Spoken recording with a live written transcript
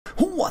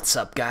What's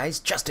up, guys?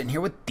 Justin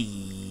here with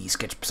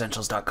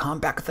TheSketchUpEssentials.com,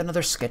 back with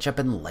another SketchUp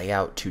and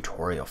layout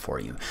tutorial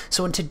for you.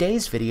 So in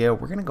today's video,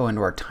 we're going to go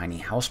into our tiny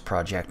house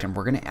project and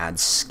we're going to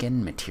add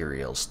skin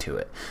materials to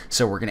it.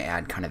 So we're going to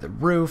add kind of the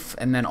roof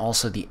and then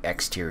also the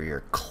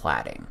exterior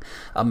cladding.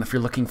 If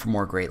you're looking for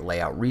more great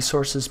layout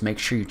resources, make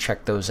sure you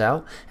check those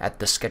out at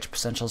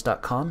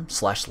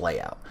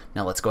TheSketchUpEssentials.com/layout.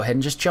 Now let's go ahead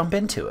and just jump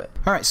into it.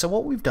 All right, so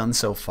what we've done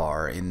so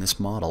far in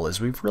this model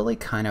is we've really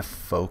kind of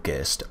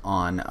focused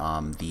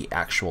on the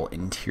actual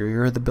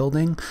interior of the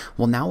building.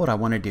 Well, now what I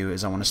want to do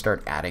is I want to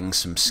start adding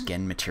some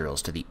skin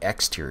materials to the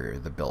exterior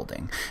of the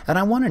building. And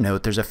I want to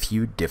note there's a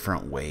few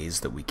different ways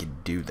that we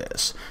could do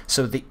this.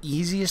 So the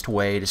easiest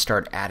way to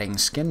start adding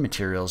skin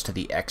materials to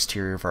the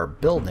exterior of our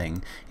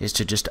building is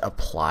to just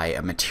apply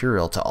a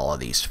material to all of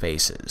these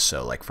faces.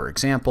 So like for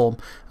example,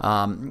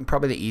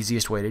 probably the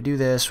easiest way to do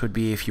this would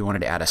be if you wanted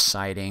to add a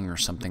siding or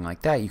something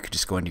like that, you could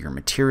just go into your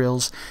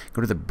materials,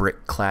 go to the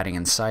brick cladding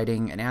and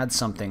siding, and add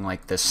something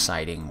like this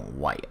siding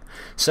white.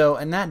 So,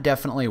 and that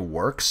definitely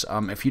works.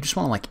 If you just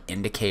want to like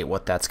indicate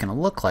what that's going to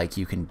look like,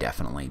 you can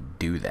definitely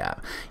do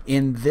that.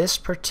 In this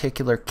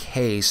particular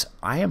case,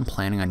 I am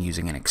planning on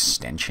using an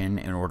extension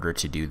in order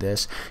to do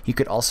this. You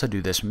could also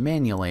do this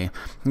manually,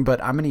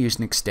 but I'm going to use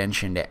an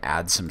extension to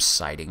add some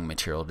siding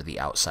material to the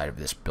outside of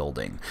this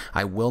building.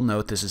 I will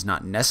note this is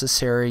not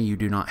necessary. You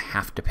do not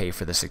have to pay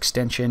for this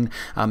extension.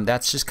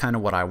 That's just kind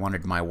of what I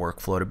wanted my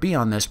workflow to be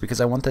on this,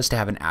 because I want this to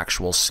have an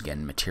actual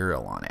skin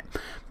material on it.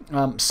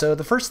 So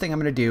the first thing I'm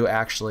going to do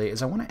actually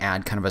is I want to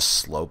add kind of a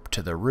slope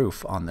to the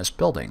roof on this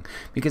building,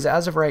 because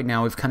as of right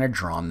now we've kind of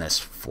drawn this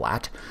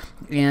flat,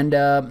 and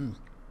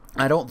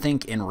I don't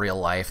think in real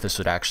life this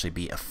would actually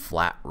be a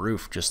flat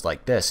roof just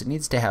like this. It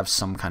needs to have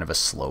some kind of a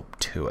slope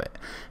to it.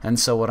 And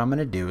so what I'm going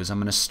to do is I'm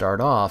going to start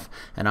off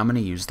and I'm going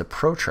to use the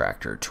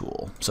protractor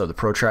tool. So the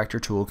protractor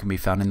tool can be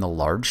found in the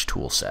large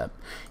tool set.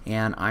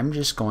 And I'm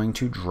just going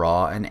to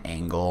draw an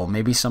angle,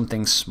 maybe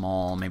something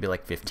small, maybe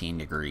like 15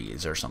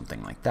 degrees or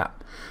something like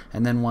that.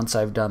 And then once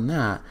I've done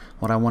that,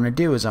 what I want to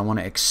do is I want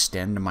to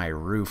extend my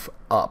roof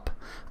up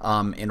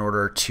in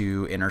order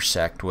to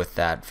intersect with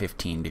that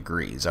 15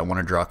 degrees. I want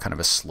to draw kind of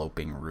a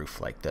sloping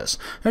roof like this.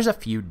 There's a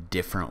few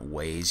different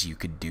ways you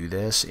could do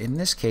this. In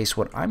this case,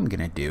 what I'm going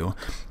to do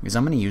is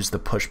I'm going to use the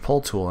push-pull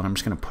tool, and I'm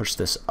just going to push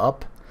this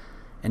up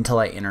until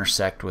I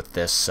intersect with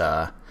this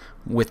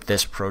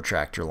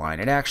protractor line.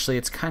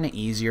 It's kind of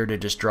easier to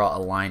just draw a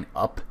line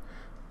up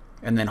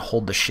and then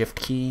hold the shift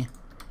key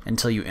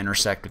until you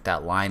intersect with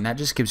that line. That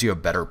just gives you a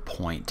better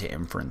point to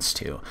inference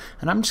to.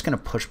 And I'm just going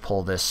to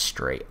push-pull this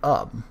straight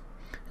up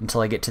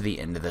until I get to the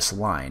end of this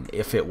line,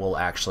 if it will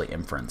actually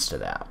inference to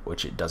that,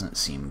 which it doesn't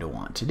seem to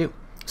want to do.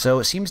 So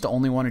it seems to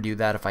only want to do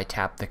that if I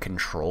tap the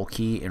control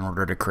key in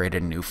order to create a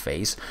new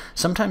face.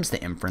 Sometimes the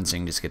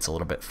inferencing just gets a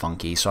little bit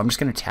funky, so I'm just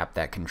going to tap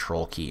that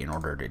control key in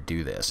order to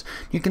do this.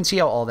 You can see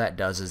how all that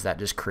does is that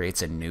just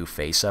creates a new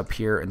face up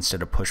here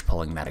instead of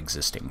push-pulling that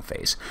existing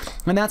face.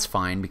 And that's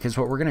fine, because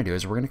what we're going to do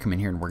is we're going to come in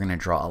here and we're going to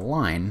draw a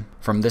line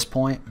from this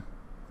point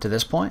to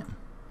this point.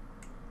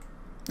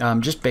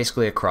 Just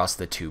basically across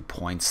the 2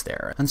 points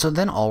there. And so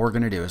then all we're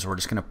going to do is we're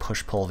just going to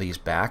push-pull these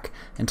back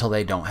until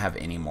they don't have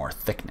any more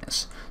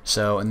thickness.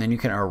 So, and then you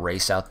can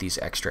erase out these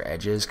extra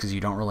edges because you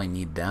don't really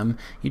need them.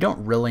 You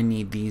don't really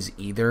need these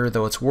either,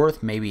 though it's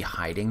worth maybe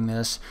hiding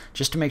this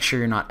just to make sure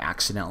you're not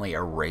accidentally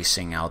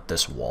erasing out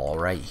this wall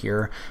right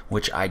here,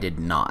 which I did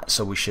not.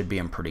 So we should be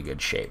in pretty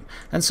good shape.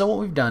 And so what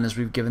we've done is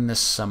we've given this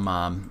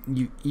some,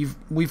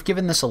 we've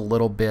given this a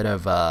little bit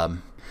of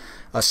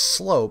a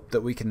slope that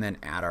we can then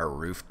add our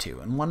roof to.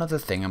 And one other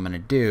thing I'm going to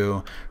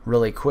do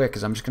really quick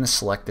is I'm just going to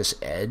select this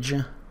edge,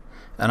 and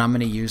I'm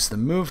going to use the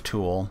move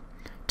tool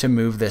to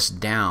move this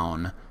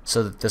down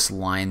so that this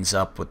lines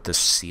up with the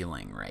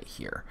ceiling right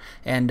here.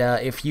 And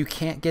if you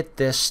can't get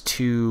this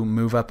to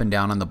move up and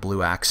down on the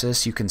blue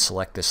axis, you can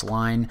select this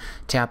line,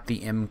 tap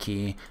the M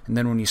key, and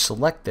then when you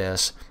select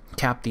this,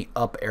 tap the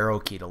up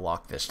arrow key to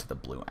lock this to the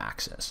blue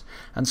axis.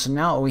 And so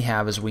now what we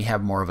have is we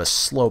have more of a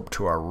slope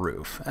to our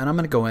roof. And I'm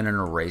going to go in and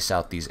erase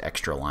out these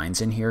extra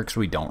lines in here because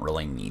we don't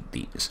really need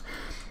these.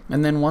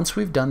 And then once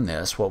we've done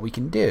this, what we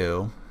can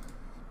do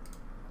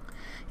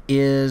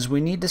is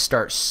we need to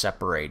start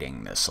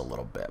separating this a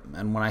little bit.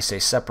 And when I say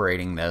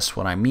separating this,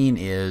 what I mean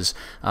is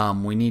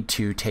we need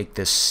to take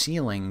this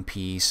ceiling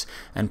piece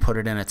and put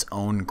it in its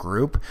own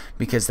group,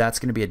 because that's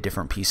going to be a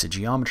different piece of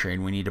geometry,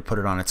 and we need to put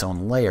it on its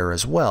own layer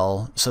as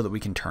well so that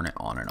we can turn it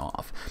on and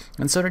off.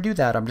 And so to do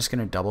that, I'm just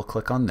going to double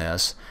click on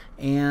this,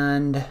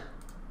 and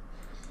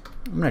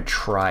I'm going to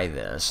try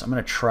this. I'm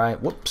going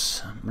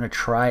to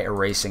try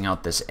erasing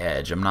out this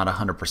edge. I'm not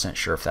 100%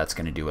 sure if that's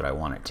going to do what I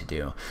want it to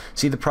do.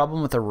 See, the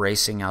problem with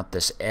erasing out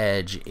this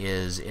edge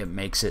is it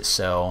makes it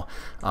so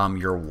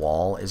your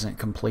wall isn't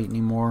complete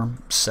anymore.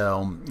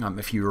 So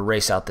if you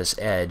erase out this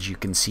edge, you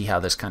can see how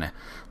this kind of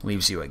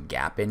leaves you a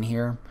gap in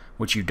here,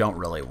 which you don't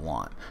really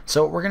want.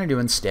 So what we're going to do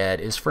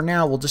instead is, for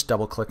now, we'll just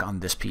double click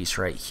on this piece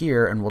right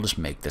here, and we'll just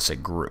make this a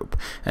group.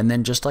 And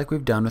then just like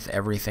we've done with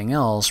everything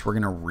else, we're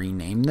going to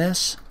rename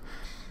this.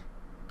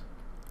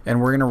 And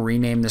we're going to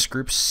rename this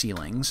group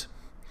ceilings.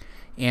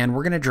 and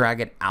we're going to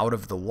drag it out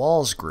of the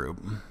walls group,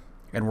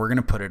 and we're going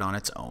to put it on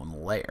its own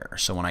layer.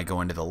 So when I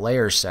go into the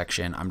layers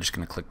section, I'm just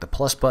going to click the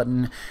plus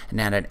button and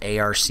add an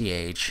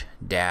ARCH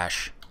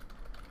dash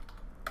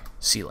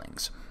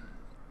ceilings.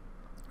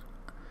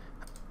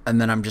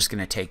 And then I'm just going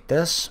to take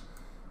this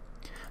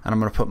and I'm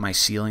going to put my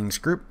ceilings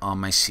group on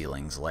my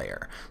ceilings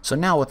layer. So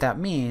now what that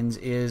means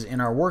is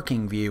in our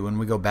working view, when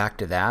we go back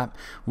to that,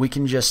 we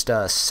can just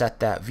set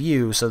that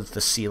view so that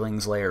the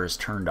ceilings layer is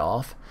turned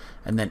off,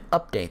 and then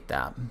update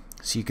that.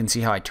 So you can see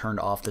how I turned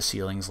off the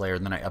ceilings layer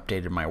and then I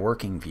updated my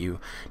working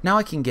view. Now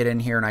I can get in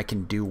here and I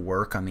can do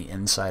work on the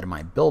inside of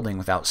my building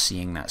without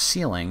seeing that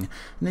ceiling. And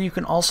then you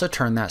can also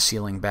turn that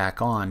ceiling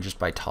back on just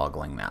by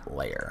toggling that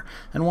layer.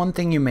 And one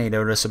thing you may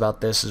notice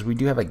about this is we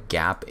do have a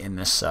gap in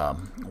this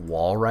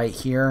wall right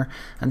here.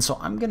 And so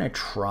I'm going to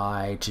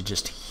try to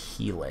just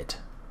heal it.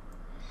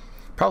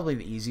 Probably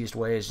the easiest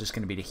way is just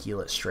going to be to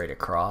heal it straight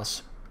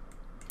across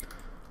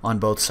on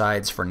both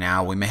sides for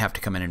now. We may have to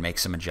come in and make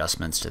some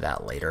adjustments to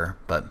that later,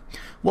 but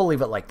we'll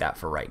leave it like that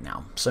for right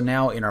now. So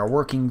now in our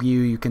working view,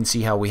 you can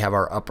see how we have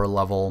our upper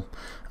level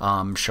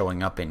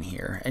showing up in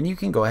here, and you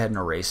can go ahead and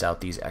erase out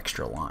these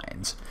extra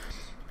lines.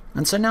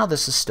 And so now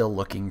this is still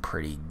looking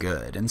pretty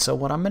good. And so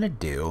what I'm going to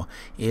do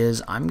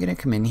is I'm going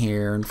to come in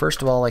here, and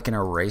first of all I can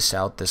erase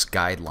out this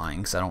guideline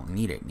because I don't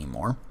need it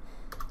anymore.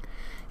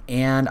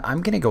 And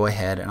I'm going to go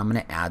ahead and I'm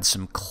going to add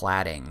some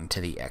cladding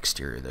to the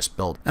exterior of this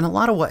building. And a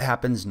lot of what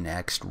happens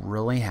next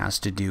really has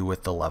to do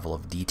with the level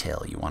of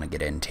detail you want to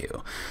get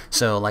into.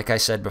 So like I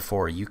said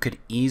before, you could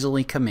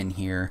easily come in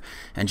here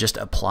and just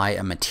apply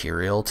a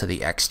material to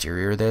the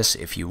exterior of this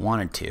if you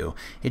wanted to.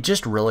 It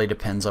just really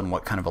depends on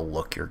what kind of a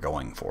look you're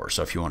going for.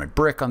 So if you wanted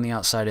brick on the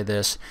outside of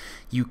this,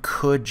 you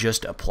could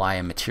just apply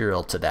a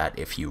material to that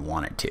if you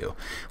wanted to.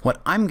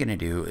 What I'm going to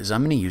do is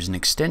I'm going to use an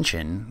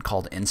extension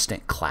called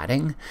Instant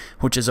Cladding,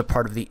 which is a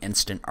part of the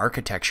Instant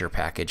Architecture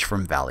package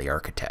from Valley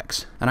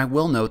Architects. And I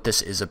will note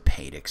this is a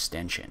paid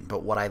extension,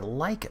 but what I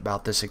like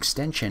about this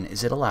extension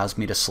is it allows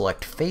me to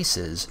select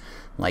faces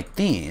like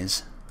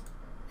these,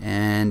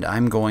 and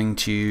I'm going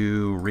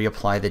to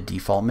reapply the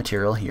default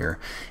material here.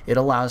 It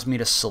allows me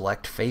to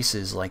select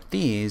faces like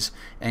these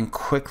and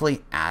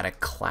quickly add a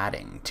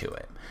cladding to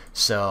it.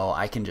 So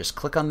I can just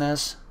click on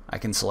this, I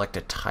can select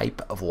a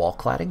type of wall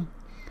cladding.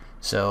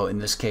 So in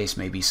this case,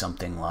 maybe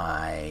something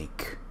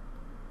like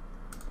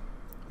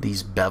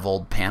these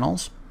beveled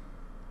panels.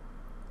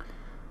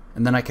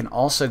 And then I can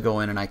also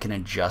go in and I can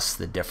adjust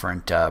the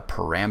different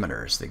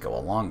parameters that go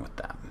along with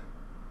that.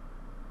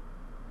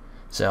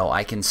 So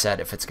I can set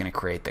if it's going to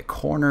create the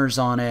corners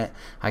on it,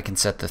 I can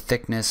set the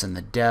thickness and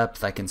the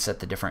depth, I can set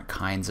the different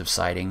kinds of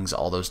sidings,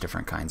 all those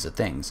different kinds of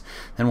things.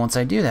 Then once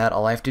I do that,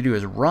 all I have to do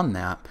is run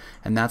that,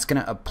 and that's going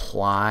to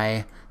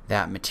apply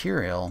that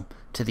material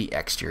to the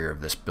exterior of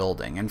this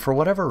building. And for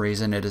whatever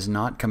reason, it is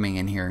not coming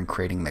in here and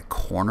creating the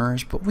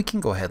corners, but we can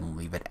go ahead and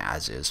leave it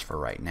as is for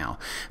right now.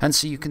 And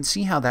so you can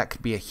see how that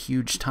could be a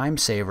huge time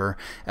saver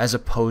as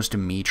opposed to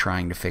me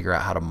trying to figure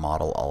out how to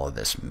model all of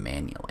this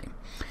manually.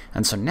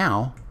 And so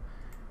now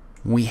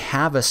we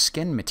have a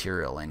skin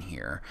material in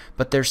here,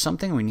 but there's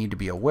something we need to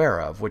be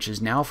aware of, which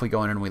is now if we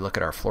go in and we look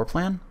at our floor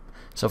plan.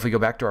 So if we go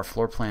back to our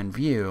floor plan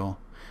view,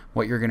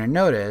 what you're going to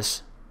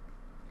notice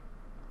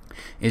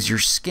is your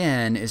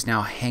skin is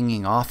now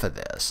hanging off of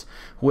this,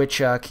 which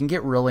can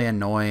get really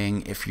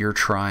annoying if you're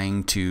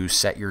trying to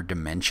set your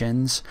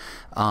dimensions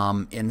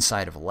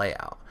inside of a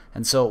layout.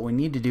 And so what we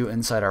need to do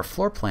inside our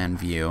floor plan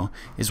view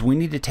is we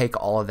need to take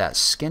all of that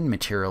skin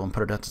material and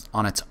put it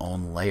on its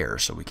own layer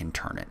so we can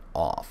turn it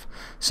off.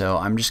 So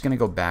I'm just going to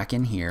go back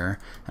in here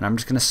and I'm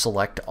just going to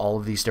select all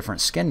of these different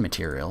skin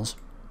materials.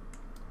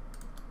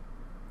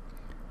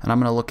 And I'm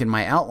going to look in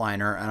my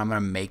outliner and I'm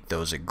going to make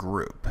those a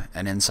group.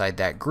 And inside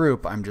that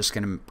group, I'm just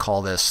going to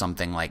call this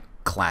something like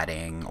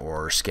cladding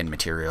or skin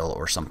material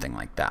or something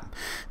like that.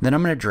 Then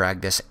I'm going to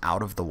drag this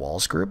out of the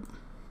walls group.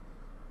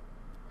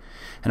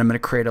 And I'm going to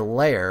create a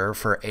layer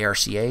for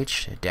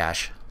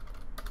ARCH-cladding.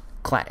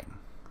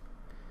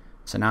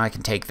 So now I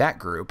can take that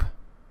group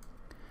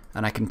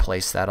and I can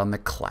place that on the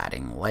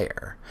cladding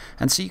layer.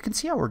 And so you can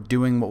see how we're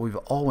doing what we've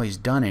always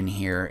done in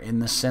here, in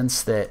the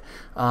sense that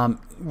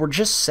we're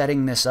just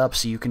setting this up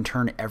so you can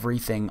turn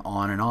everything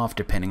on and off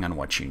depending on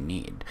what you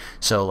need.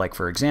 So like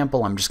for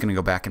example, I'm just going to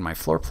go back in my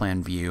floor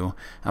plan view.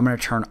 I'm going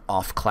to turn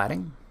off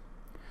cladding.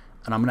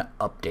 And I'm going to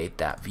update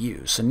that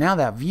view. So now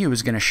that view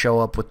is going to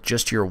show up with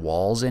just your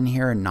walls in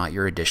here and not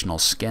your additional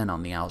skin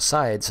on the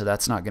outside. So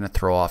that's not going to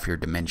throw off your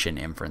dimension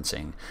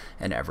inferencing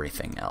and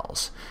everything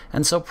else.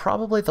 And so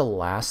probably the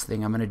last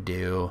thing I'm going to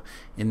do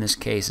in this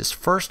case is,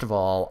 first of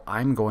all,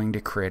 I'm going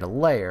to create a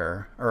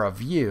layer or a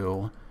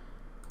view,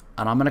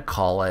 and I'm going to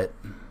call it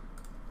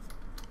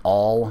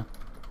all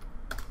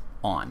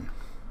on.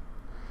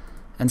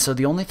 And so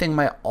the only thing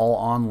my all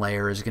on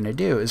layer is going to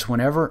do is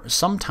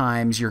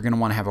sometimes you're going to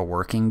want to have a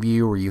working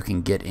view where you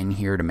can get in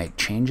here to make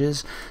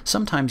changes.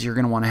 Sometimes you're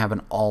going to want to have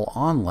an all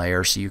on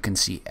layer so you can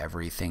see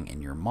everything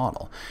in your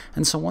model.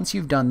 And so once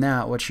you've done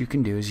that, what you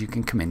can do is you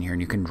can come in here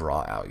and you can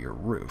draw out your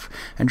roof.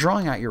 And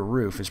drawing out your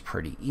roof is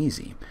pretty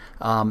easy.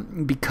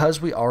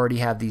 Because we already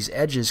have these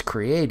edges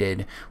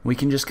created, we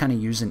can just kind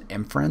of use an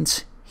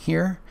inference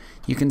here.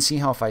 You can see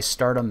how if I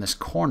start on this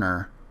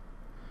corner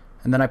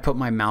and then I put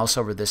my mouse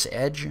over this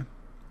edge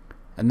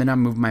and then I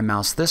move my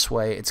mouse this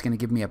way, it's going to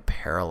give me a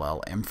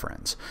parallel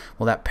inference.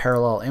 Well, that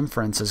parallel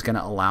inference is going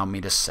to allow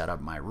me to set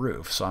up my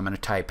roof. So I'm going to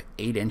type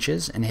 8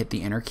 inches and hit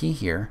the enter key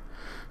here.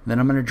 Then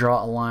I'm going to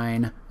draw a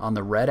line on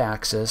the red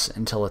axis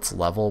until it's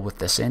level with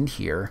this end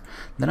here.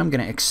 Then I'm going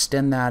to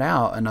extend that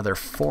out another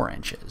 4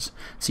 inches.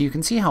 So you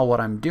can see how what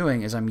I'm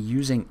doing is I'm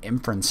using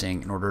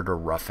inferencing in order to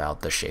rough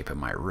out the shape of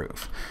my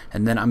roof.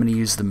 And then I'm going to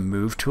use the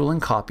move tool in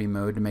copy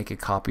mode to make a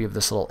copy of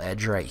this little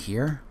edge right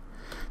here.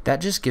 That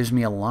just gives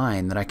me a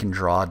line that I can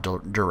draw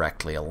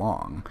directly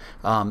along.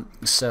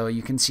 So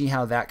you can see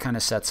how that kind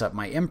of sets up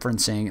my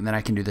inferencing, and then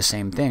I can do the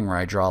same thing where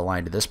I draw a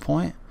line to this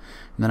point,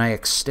 and then I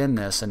extend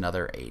this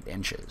another 8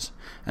 inches.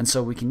 And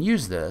so we can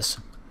use this.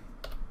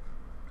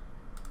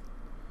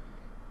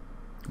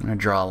 I'm going to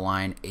draw a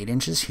line 8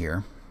 inches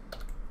here.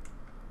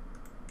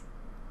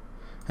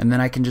 And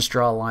then I can just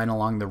draw a line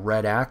along the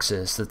red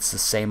axis that's the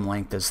same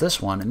length as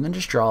this one, and then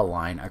just draw a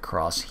line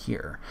across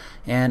here.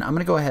 And I'm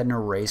going to go ahead and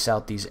erase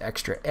out these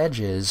extra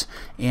edges,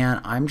 and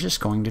I'm just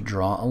going to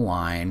draw a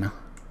line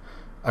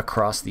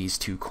across these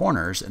 2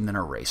 corners and then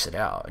erase it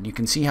out. And you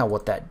can see how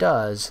what that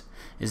does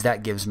is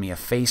that gives me a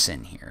face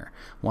in here.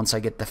 Once I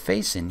get the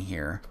face in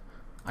here,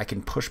 I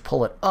can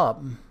pull it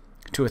up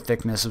to a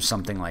thickness of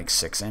something like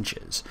 6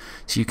 inches.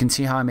 So you can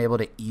see how I'm able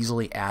to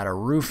easily add a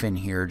roof in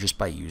here just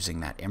by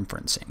using that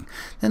inferencing.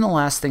 Then the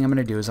last thing I'm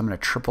going to do is I'm going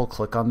to triple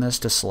click on this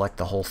to select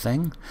the whole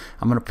thing.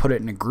 I'm going to put it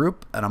in a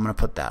group, and I'm going to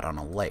put that on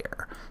a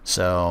layer.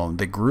 So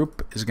the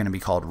group is going to be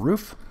called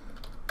roof.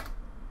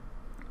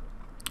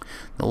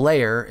 The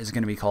layer is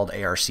going to be called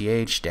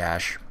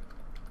ARCH-roof.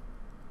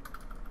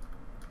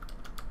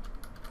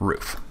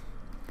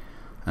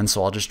 And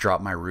so I'll just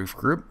drop my roof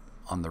group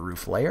on the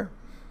roof layer.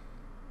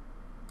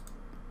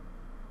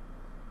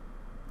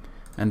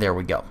 And there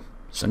we go.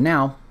 So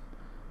now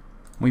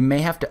we may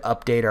have to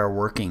update our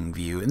working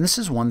view. And this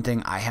is one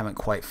thing I haven't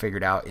quite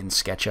figured out in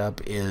SketchUp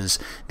is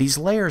these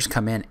layers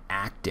come in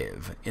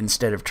active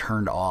instead of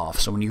turned off.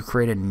 So when you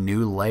create a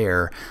new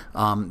layer,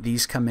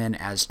 these come in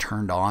as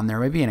turned on. There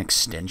may be an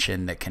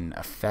extension that can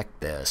affect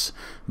this.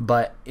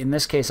 But in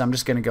this case, I'm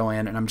just going to go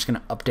in and I'm just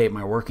going to update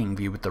my working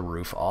view with the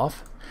roof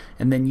off.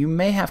 And then you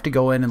may have to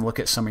go in and look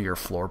at some of your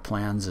floor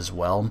plans as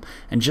well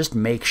and just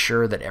make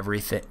sure that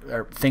everything,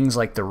 or things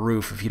like the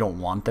roof, if you don't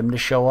want them to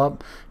show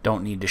up,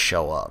 don't need to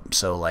show up.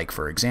 So like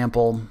for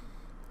example,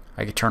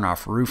 I could turn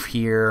off roof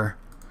here,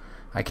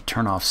 I could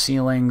turn off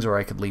ceilings, or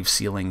I could leave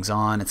ceilings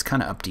on. It's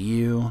kind of up to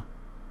you.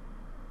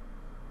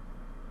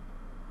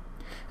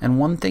 And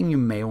one thing you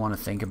may want to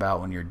think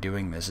about when you're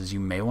doing this is you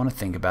may want to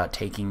think about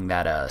taking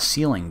that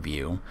ceiling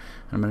view, and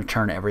I'm going to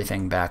turn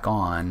everything back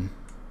on,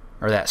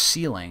 or that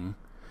ceiling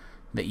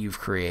that you've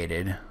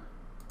created,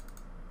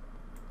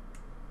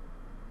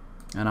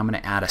 and I'm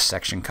going to add a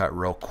section cut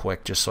real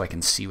quick just so I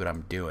can see what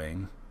I'm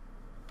doing.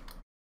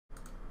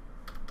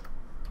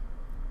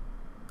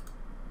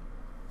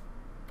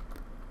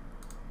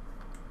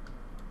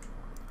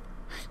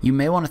 You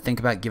may want to think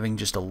about giving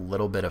just a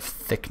little bit of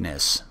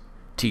thickness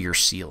to your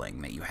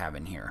ceiling that you have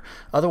in here.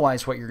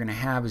 Otherwise, what you're going to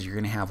have is you're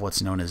going to have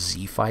what's known as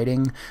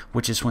Z-fighting,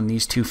 which is when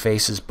these two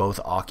faces both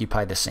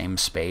occupy the same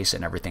space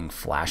and everything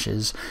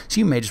flashes. So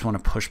you may just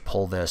want to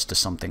pull this to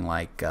something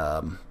like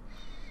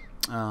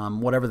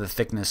whatever the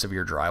thickness of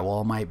your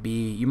drywall might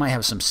be. You might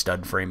have some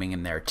stud framing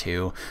in there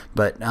too,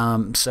 but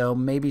so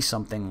maybe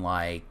something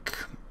like,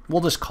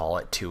 we'll just call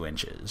it 2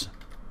 inches.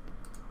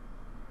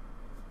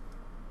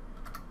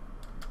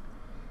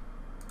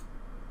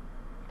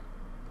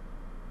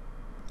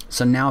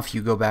 So now if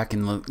you go back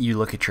and you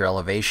look at your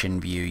elevation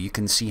view, you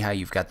can see how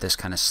you've got this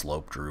kind of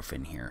sloped roof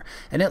in here.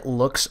 And it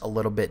looks a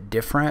little bit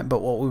different,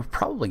 but what we're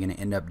probably going to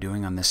end up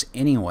doing on this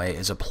anyway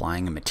is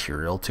applying a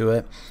material to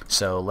it.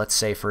 So let's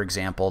say, for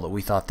example, that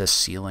we thought this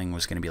ceiling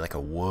was going to be like a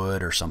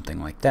wood or something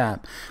like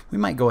that. We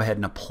might go ahead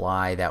and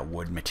apply that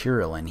wood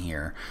material in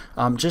here,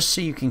 just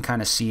so you can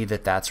kind of see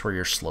that that's where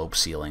your slope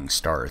ceiling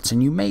starts.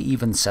 And you may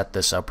even set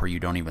this up where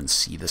you don't even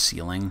see the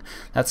ceiling.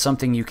 That's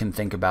something you can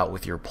think about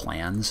with your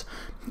plans.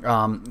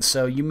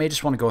 So you may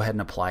just want to go ahead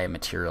and apply a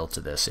material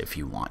to this if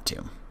you want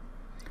to.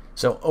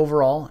 So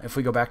overall, if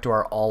we go back to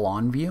our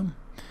all-on view,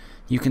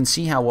 you can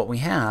see how what we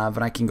have,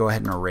 and I can go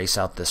ahead and erase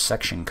out this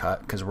section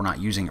cut because we're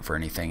not using it for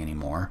anything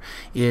anymore,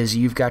 is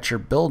you've got your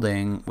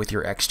building with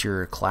your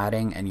exterior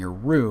cladding and your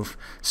roof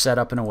set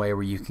up in a way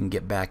where you can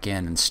get back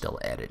in and still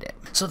edit it.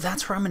 So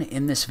that's where I'm going to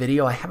end this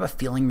video. I have a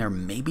feeling there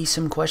may be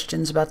some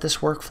questions about this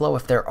workflow.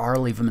 If there are,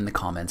 leave them in the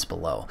comments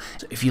below.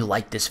 So if you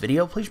like this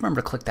video, please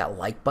remember to click that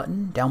like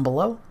button down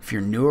below. If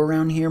you're new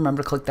around here,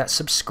 remember to click that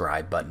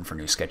subscribe button for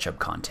new SketchUp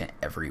content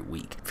every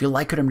week. If you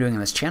like what I'm doing on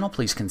this channel,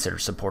 please consider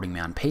supporting me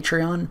on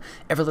Patreon.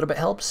 Every little bit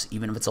helps,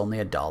 even if it's only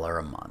 $1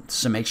 a month.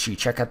 So make sure you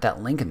check out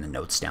that link in the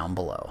notes down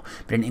below.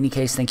 But in any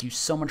case, thank you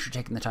so much for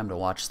taking the time to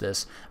watch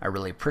this. I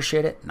really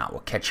appreciate it, and I will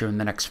catch you in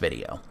the next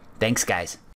video. Thanks, guys.